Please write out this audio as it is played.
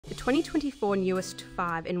2024 newest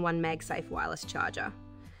 5-in-1 MagSafe wireless charger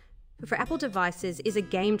for Apple devices is a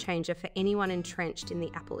game changer for anyone entrenched in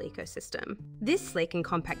the Apple ecosystem. This sleek and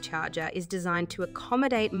compact charger is designed to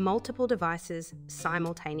accommodate multiple devices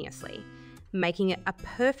simultaneously, making it a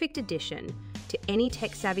perfect addition to any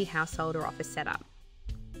tech-savvy household or office setup.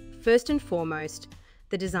 First and foremost,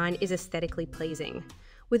 the design is aesthetically pleasing.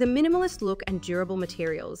 With a minimalist look and durable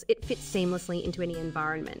materials, it fits seamlessly into any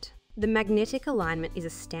environment. The magnetic alignment is a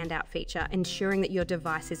standout feature, ensuring that your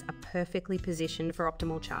devices are perfectly positioned for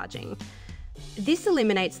optimal charging. This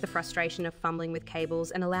eliminates the frustration of fumbling with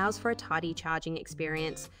cables and allows for a tidy charging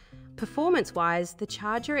experience. Performance-wise, the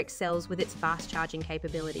charger excels with its fast charging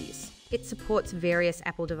capabilities. It supports various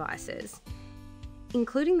Apple devices,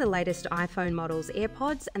 including the latest iPhone models,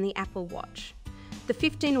 AirPods, and the Apple Watch. The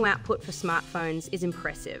 15-watt output for smartphones is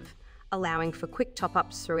impressive, allowing for quick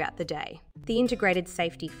top-ups throughout the day. The integrated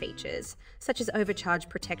safety features, such as overcharge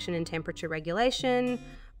protection and temperature regulation,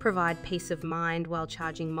 provide peace of mind while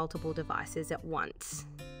charging multiple devices at once.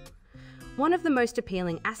 One of the most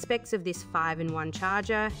appealing aspects of this 5-in-1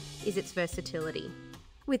 charger is its versatility.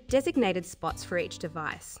 With designated spots for each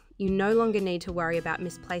device, you no longer need to worry about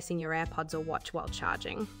misplacing your AirPods or watch while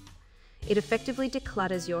charging. It effectively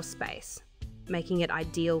declutters your space, making it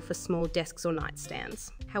ideal for small desks or nightstands.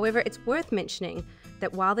 However, it's worth mentioning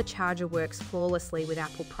that while the charger works flawlessly with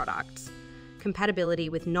Apple products, compatibility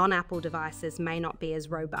with non-Apple devices may not be as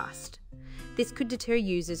robust. This could deter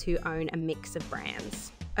users who own a mix of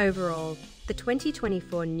brands. Overall, the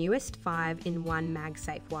 2024 newest 5-in-1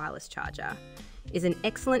 MagSafe wireless charger is an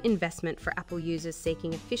excellent investment for Apple users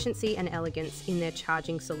seeking efficiency and elegance in their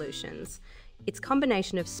charging solutions. Its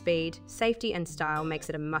combination of speed, safety, and style makes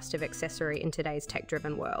it a must-have accessory in today's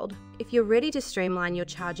tech-driven world. If you're ready to streamline your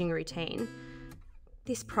charging routine,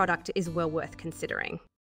 this product is well worth considering.